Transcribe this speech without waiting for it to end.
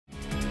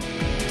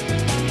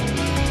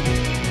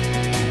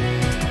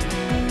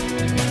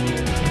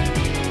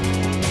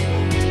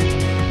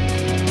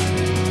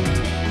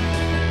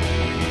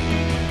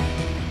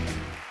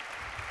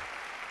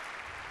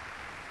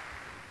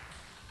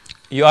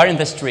You are in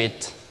the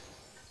street,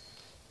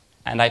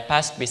 and I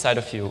passed beside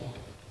of you.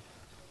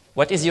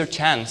 What is your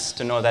chance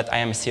to know that I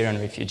am a Syrian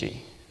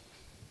refugee?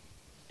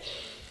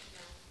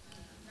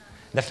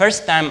 The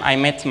first time I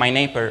met my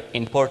neighbor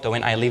in Porto,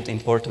 when I lived in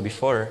Porto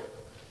before,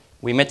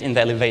 we met in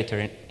the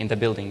elevator in the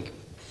building.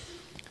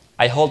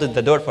 I held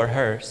the door for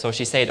her, so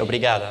she said,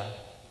 "Obrigada,"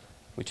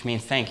 which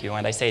means thank you,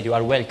 and I said, "You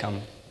are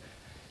welcome."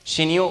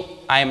 She knew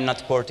I am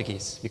not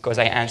Portuguese, because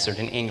I answered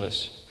in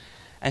English.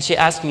 And she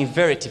asked me a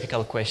very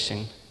typical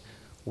question,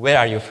 "Where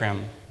are you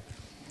from?"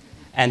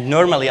 And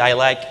normally I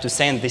like to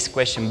send this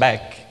question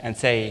back and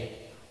say,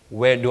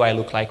 "Where do I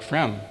look like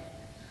from?"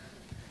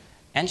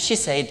 And she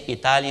said,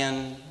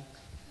 "Italian,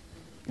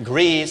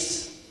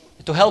 Greece."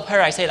 To help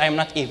her, I said, "I'm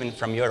not even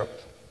from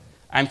Europe.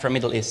 I'm from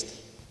Middle East."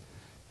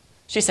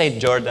 She said,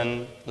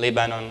 "Jordan,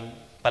 Lebanon,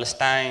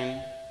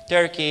 Palestine,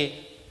 Turkey."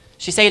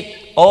 She said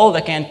all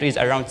the countries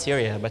around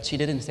Syria, but she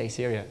didn't say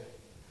Syria.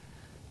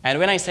 And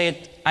when I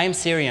said, "I'm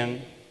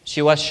Syrian,"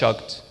 she was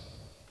shocked.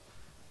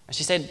 And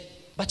she said,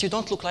 "But you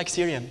don't look like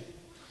Syrian."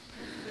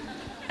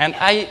 And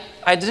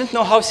I didn't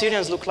know how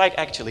Syrians look like,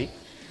 actually.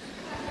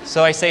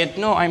 So I said,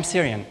 "No, I'm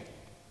Syrian."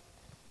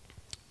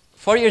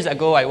 4 years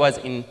ago, I was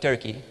in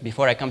Turkey.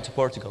 Before I come to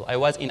Portugal, I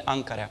was in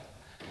Ankara.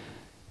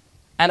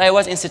 And I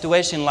was in a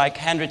situation like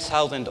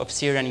 100,000 of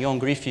Syrian young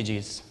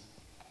refugees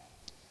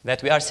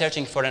that we are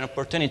searching for an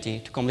opportunity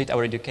to complete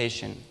our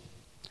education.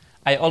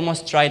 I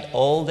almost tried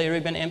all the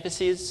European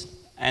embassies,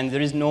 and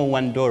there is no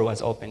one door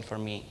was open for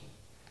me.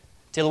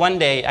 Till one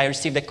day, I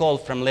received a call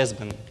from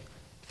Lisbon,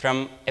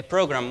 from a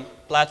program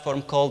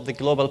platform called the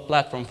Global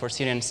Platform for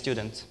Syrian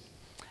Students.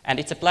 And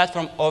it's a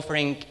platform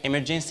offering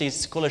emergency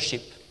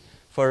scholarship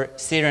for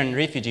Syrian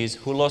refugees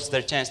who lost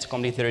their chance to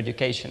complete their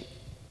education.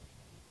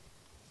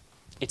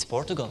 It's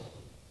Portugal.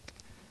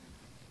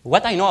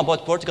 What I know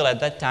about Portugal at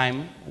that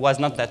time was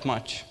not that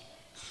much,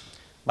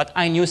 but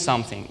I knew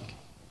something.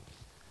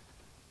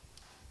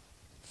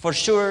 For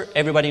sure,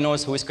 everybody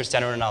knows who is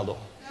Cristiano Ronaldo,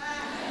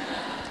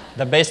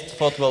 the best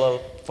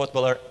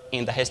footballer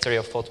in the history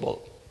of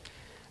football.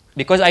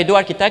 Because I do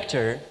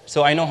architecture,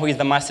 so I know who is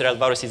the master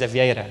Álvaro Siza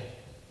Vieira.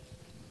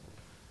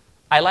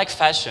 I like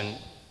fashion,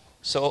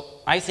 so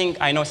I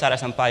think I know Sara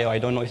Sampaio. I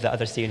don't know if the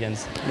other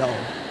Syrians know.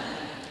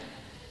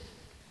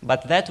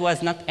 But that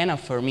was not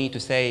enough for me to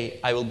say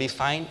I will be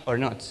fine or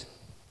not.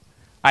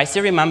 I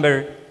still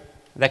remember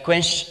the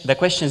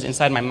questions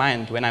inside my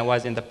mind when I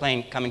was in the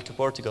plane coming to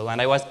Portugal,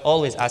 and I was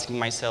always asking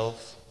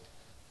myself,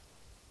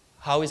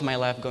 how is my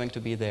life going to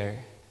be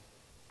there?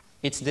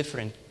 It's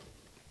different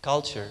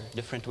culture,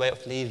 different way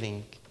of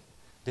living,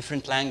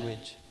 different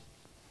language.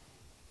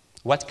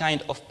 What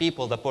kind of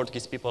people the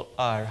Portuguese people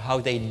are, how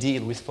they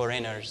deal with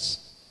foreigners.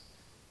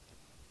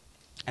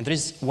 And there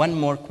is one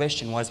more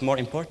question was more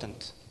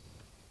important.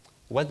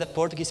 What the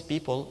Portuguese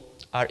people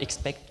are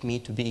expect me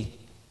to be.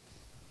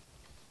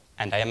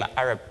 And I am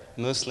Arab,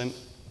 Muslim,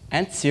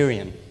 and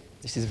Syrian.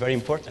 This is very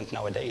important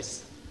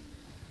nowadays.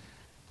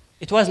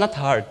 It was not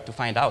hard to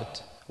find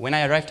out. When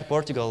I arrived to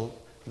Portugal,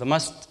 the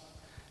most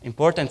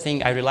important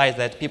thing I realized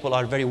that people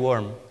are very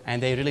warm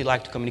and they really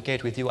like to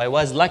communicate with you. I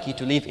was lucky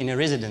to live in a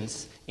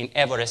residence in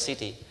Évora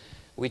city,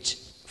 which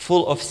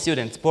full of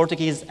students,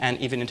 Portuguese and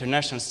even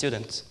international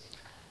students.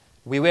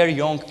 We were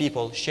young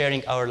people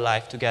sharing our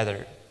life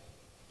together.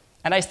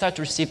 And I started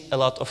to receive a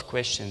lot of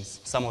questions,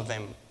 some of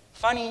them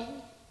funny,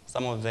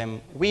 some of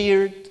them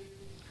weird.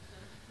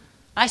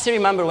 I still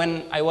remember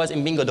when I was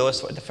in Bingo Dos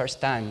for the first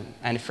time,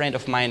 and a friend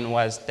of mine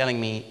was telling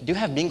me, "Do you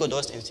have Bingo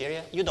Dos in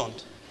Syria?" "You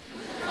don't."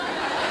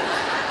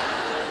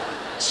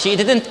 She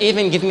didn't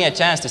even give me a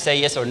chance to say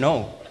yes or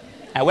no.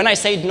 And when I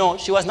said no,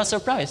 she was not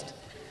surprised,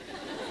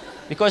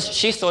 because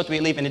she thought we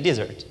live in a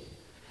desert.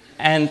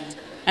 And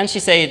she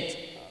said,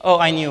 "Oh,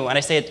 I knew." And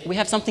I said, "We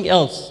have something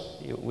else.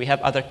 We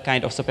have other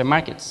kind of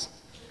supermarkets."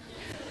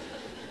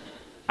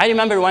 I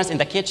remember once in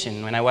the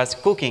kitchen when I was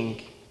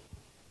cooking,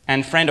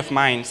 and a friend of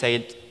mine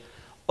said,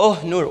 "Oh,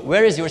 Nour,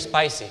 where is your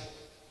spicy?"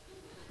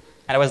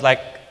 And I was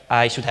like,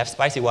 "I should have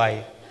spicy,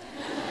 why?"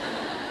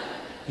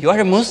 "You are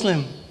a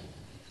Muslim."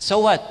 "So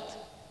what?"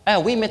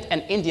 "We met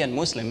an Indian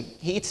Muslim.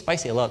 He eats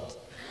spicy a lot.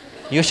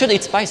 You should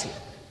eat spicy."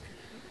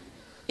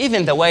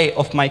 Even the way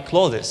of my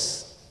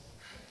clothes,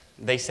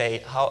 they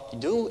say,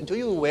 do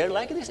you wear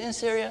like this in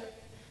Syria?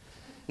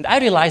 And I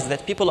realized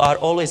that people are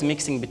always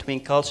mixing between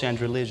culture and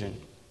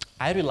religion.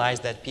 I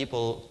realized that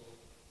people,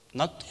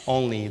 not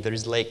only there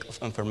is lack of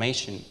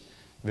information,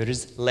 there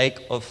is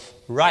lack of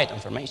right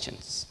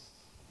informations.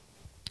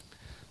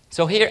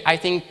 So here I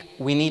think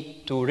we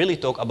need to really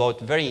talk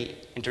about a very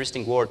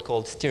interesting word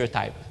called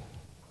stereotype.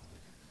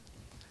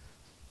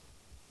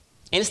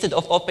 Instead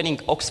of opening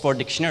Oxford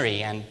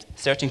Dictionary and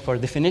searching for a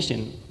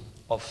definition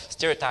of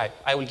stereotype,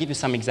 I will give you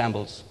some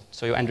examples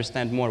so you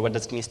understand more what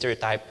does it mean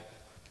stereotype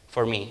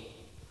for me.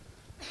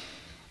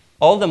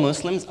 All the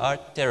Muslims are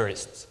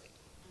terrorists.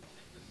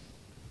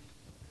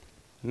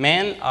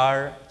 Men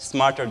are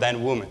smarter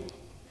than women.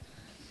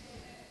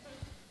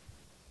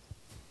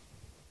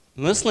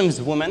 Muslims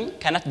women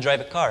cannot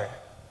drive a car.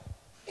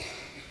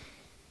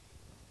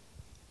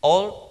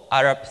 All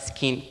Arab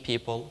skinned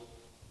people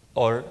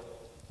or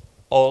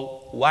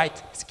all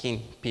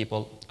white-skinned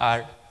people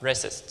are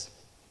racist.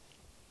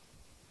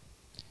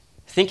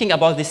 Thinking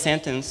about this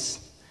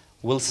sentence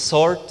will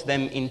sort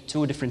them in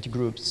two different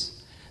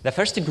groups. The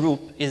first group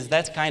is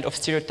that kind of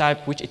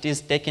stereotype which it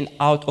is taken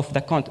out of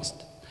the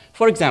context.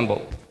 For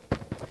example,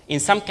 in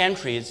some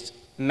countries,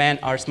 men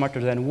are smarter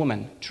than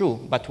women. True,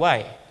 but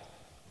why?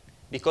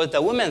 Because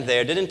the women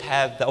there didn't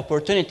have the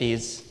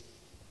opportunities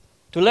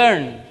to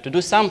learn, to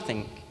do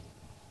something.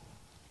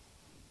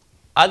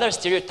 Other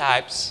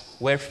stereotypes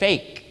were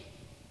fake.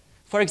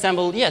 For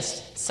example,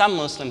 yes, some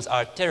Muslims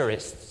are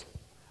terrorists,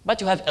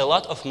 but you have a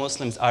lot of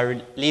Muslims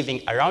are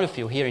living around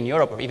you here in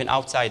Europe or even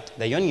outside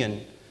the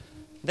Union,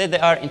 that they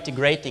are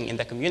integrating in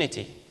the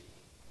community.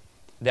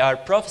 They are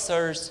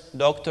professors,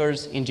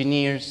 doctors,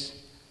 engineers,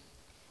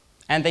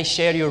 and they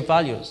share your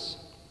values.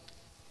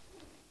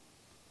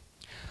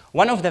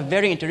 One of the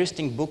very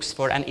interesting books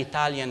for an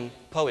Italian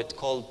poet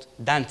called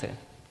Dante,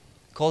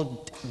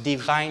 called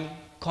Divine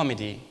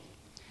Comedy.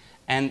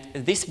 And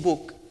this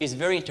book is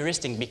very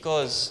interesting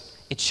because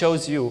it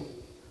shows you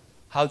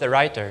how the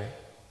writer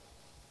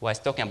was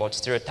talking about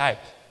stereotype.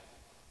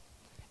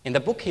 In the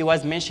book, he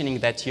was mentioning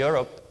that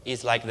Europe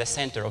is like the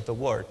center of the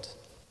world,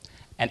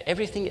 and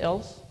everything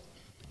else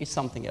is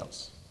something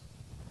else.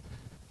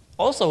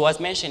 Also was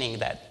mentioning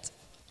that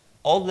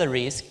all the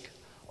risk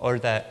or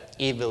the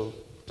evil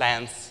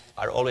plans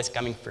are always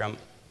coming from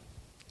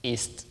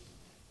East.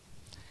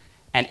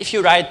 And if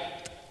you write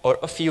or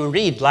if you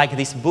read like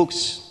these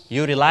books,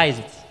 you realize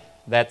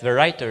that the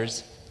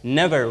writers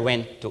never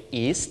went to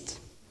East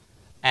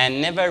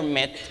and never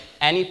met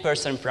any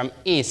person from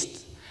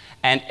East.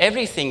 And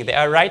everything they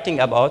are writing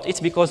about, it's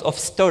because of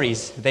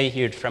stories they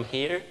heard from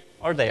here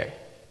or there.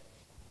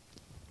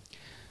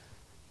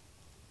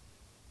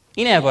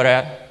 In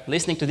Évora,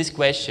 listening to these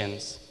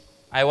questions,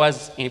 I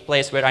was in a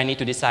place where I need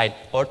to decide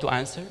or to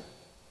answer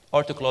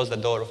or to close the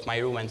door of my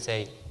room and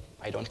say,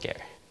 I don't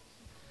care.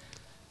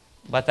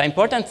 But the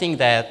important thing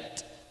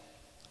that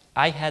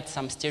I had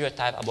some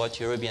stereotype about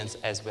Europeans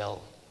as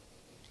well.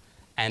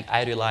 And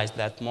I realized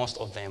that most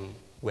of them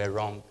were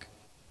wrong.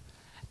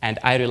 And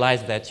I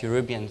realized that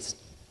Europeans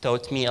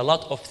taught me a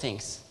lot of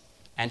things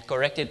and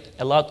corrected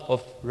a lot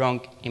of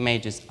wrong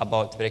images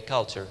about their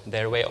culture,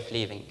 their way of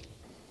living.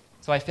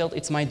 So I felt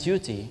it's my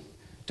duty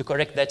to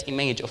correct that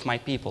image of my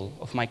people,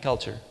 of my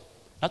culture,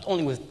 not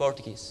only with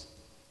Portuguese,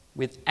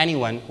 with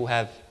anyone who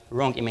have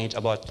wrong image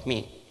about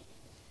me.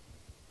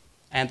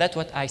 And that's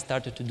what I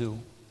started to do.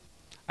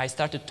 I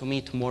started to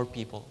meet more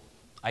people.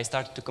 I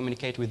started to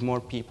communicate with more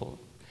people.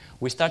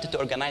 We started to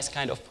organize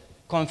kind of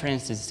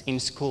conferences in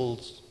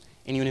schools,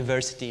 in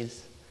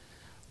universities.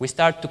 We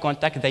start to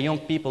contact the young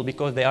people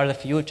because they are the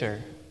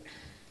future.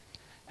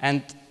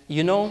 And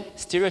you know,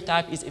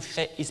 stereotype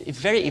is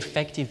very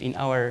effective in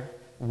our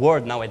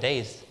world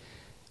nowadays.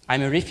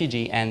 I'm a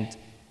refugee, and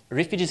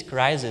refugees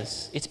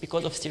crisis, it's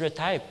because of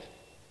stereotype.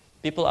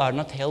 People are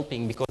not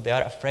helping because they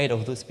are afraid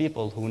of those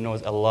people who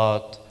knows a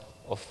lot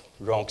of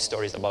wrong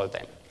stories about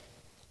them.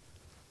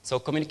 So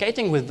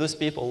communicating with those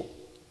people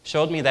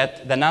showed me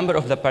that the number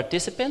of the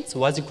participants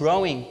was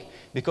growing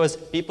because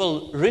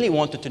people really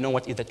wanted to know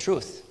what is the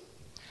truth.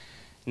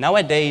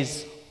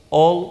 Nowadays,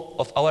 all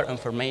of our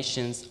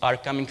informations are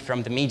coming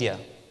from the media,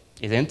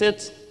 isn't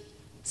it?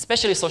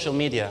 Especially social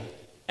media.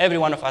 Every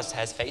one of us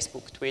has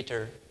Facebook,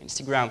 Twitter,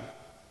 Instagram.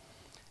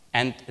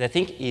 And the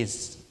thing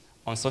is,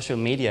 on social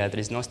media, there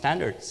is no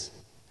standards.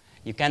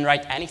 You can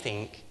write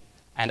anything,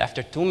 and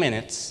after 2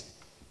 minutes,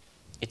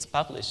 it's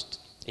published,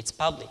 it's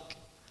public.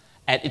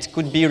 And it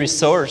could be a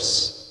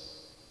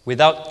resource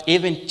without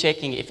even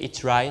checking if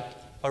it's right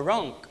or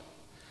wrong.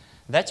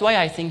 That's why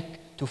I think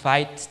to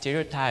fight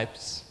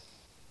stereotypes,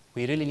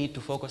 we really need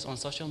to focus on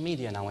social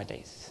media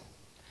nowadays.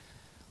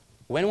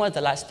 When was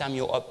the last time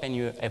you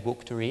opened a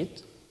book to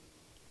read?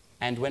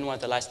 And when was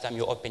the last time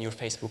you opened your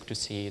Facebook to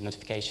see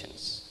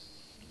notifications?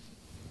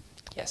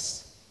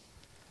 Yes.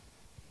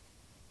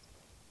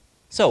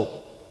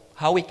 So,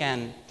 how we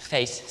can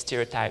face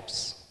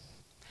stereotypes?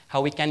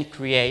 How we can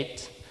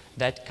create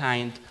that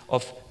kind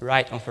of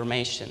right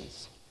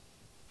informations?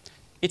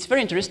 It's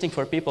very interesting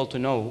for people to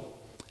know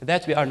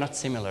that we are not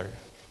similar.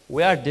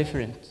 We are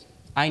different.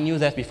 I knew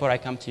that before I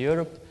came to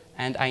Europe,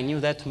 and I knew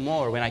that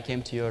more when I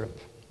came to Europe.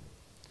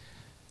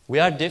 We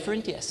are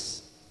different,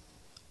 yes.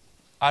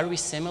 Are we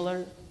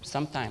similar?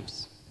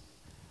 Sometimes.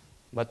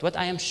 But what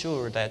I am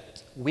sure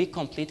that we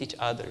complete each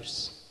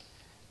other's.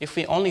 If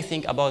we only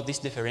think about these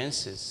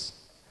differences,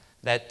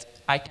 that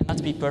I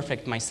cannot be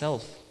perfect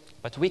myself,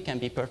 but we can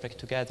be perfect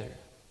together.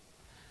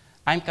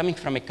 I'm coming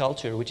from a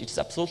culture which is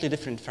absolutely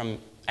different from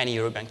any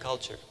European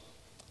culture.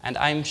 And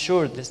I'm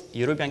sure these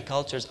European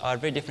cultures are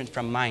very different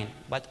from mine,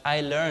 but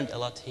I learned a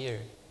lot here.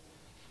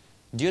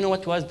 Do you know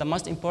what was the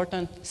most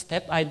important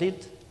step I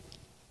did?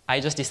 I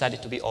just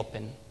decided to be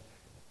open,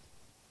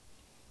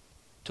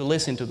 to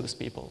listen to those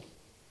people.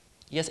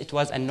 Yes, it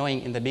was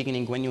annoying in the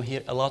beginning when you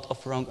hear a lot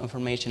of wrong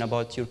information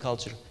about your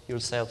culture,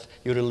 yourself,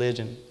 your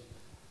religion.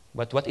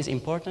 But what is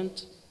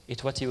important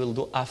is what you will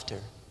do after.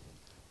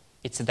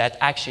 It's that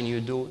action you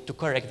do to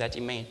correct that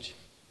image.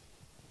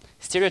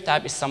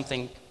 Stereotype is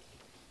something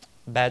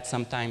bad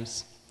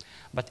sometimes,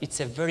 but it's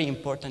a very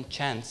important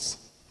chance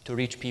to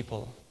reach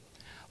people.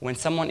 When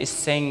someone is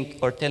saying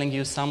or telling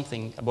you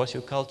something about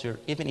your culture,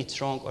 even if it's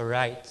wrong or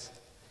right,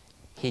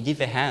 he gives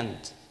a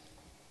hand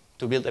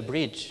to build a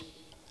bridge.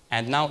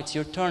 And now it's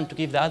your turn to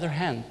give the other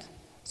hand.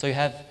 So you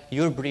have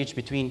your bridge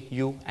between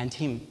you and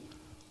him,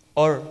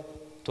 or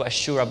to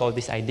assure about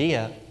this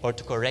idea, or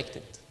to correct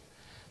it.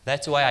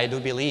 That's why I do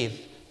believe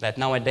that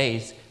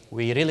nowadays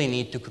we really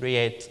need to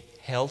create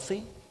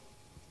healthy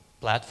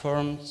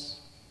platforms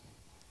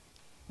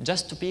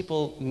just to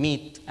people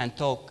meet and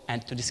talk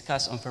and to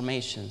discuss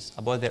informations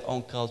about their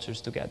own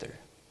cultures together.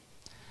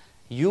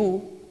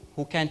 You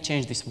who can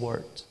change this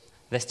world.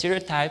 The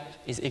stereotype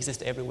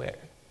exists everywhere.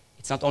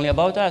 It's not only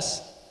about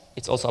us,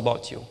 it's also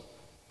about you.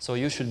 So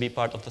you should be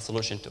part of the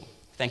solution too.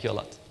 Thank you a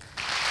lot.